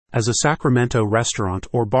As a Sacramento restaurant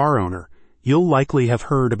or bar owner, you'll likely have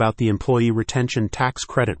heard about the Employee Retention Tax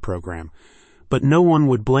Credit Program, but no one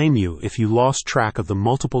would blame you if you lost track of the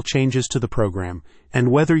multiple changes to the program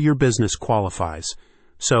and whether your business qualifies.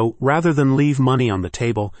 So, rather than leave money on the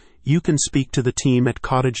table, you can speak to the team at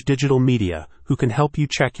Cottage Digital Media, who can help you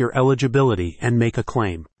check your eligibility and make a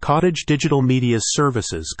claim. Cottage Digital Media's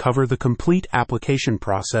services cover the complete application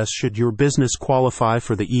process should your business qualify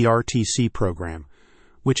for the ERTC program,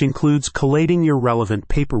 which includes collating your relevant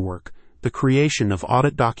paperwork, the creation of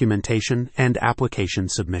audit documentation, and application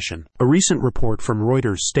submission. A recent report from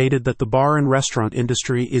Reuters stated that the bar and restaurant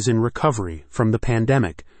industry is in recovery from the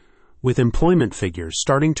pandemic, with employment figures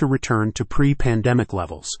starting to return to pre-pandemic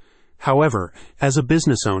levels. However, as a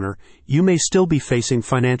business owner, you may still be facing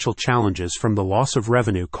financial challenges from the loss of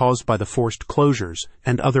revenue caused by the forced closures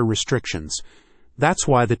and other restrictions. That's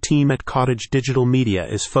why the team at Cottage Digital Media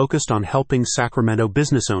is focused on helping Sacramento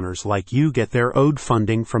business owners like you get their owed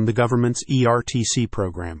funding from the government's ERTC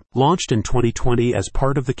program. Launched in 2020 as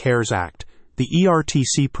part of the CARES Act, the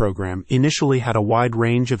ERTC program initially had a wide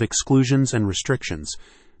range of exclusions and restrictions,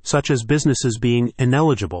 such as businesses being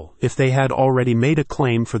ineligible if they had already made a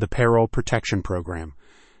claim for the Payroll Protection Program.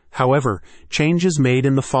 However, changes made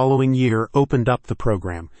in the following year opened up the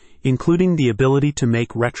program, including the ability to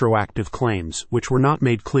make retroactive claims, which were not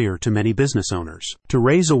made clear to many business owners. To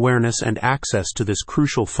raise awareness and access to this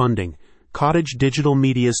crucial funding, Cottage Digital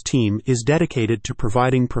Media's team is dedicated to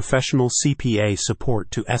providing professional CPA support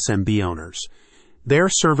to SMB owners. Their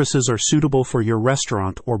services are suitable for your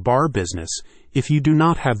restaurant or bar business if you do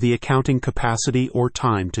not have the accounting capacity or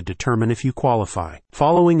time to determine if you qualify.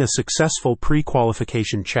 Following a successful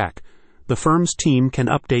pre-qualification check, the firm's team can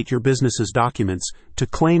update your business's documents to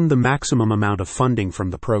claim the maximum amount of funding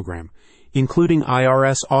from the program, including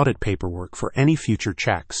IRS audit paperwork for any future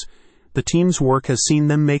checks. The team's work has seen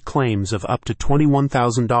them make claims of up to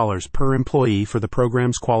 $21,000 per employee for the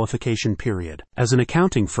program's qualification period. As an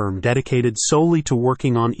accounting firm dedicated solely to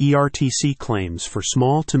working on ERTC claims for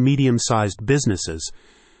small to medium-sized businesses,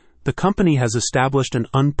 the company has established an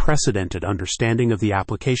unprecedented understanding of the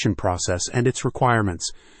application process and its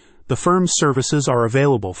requirements. The firm's services are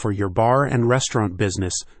available for your bar and restaurant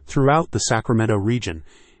business throughout the Sacramento region,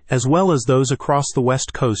 as well as those across the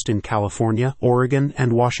West Coast in California, Oregon,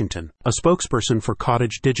 and Washington. A spokesperson for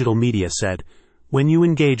Cottage Digital Media said, "When you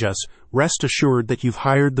engage us, rest assured that you've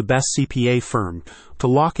hired the best CPA firm to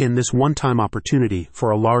lock in this one-time opportunity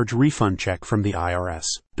for a large refund check from the IRS.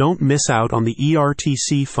 Don't miss out on the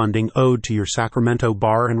ERTC funding owed to your Sacramento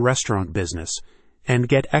bar and restaurant business, and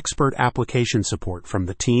get expert application support from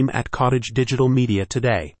the team at Cottage Digital Media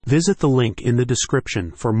today." Visit the link in the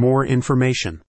description for more information.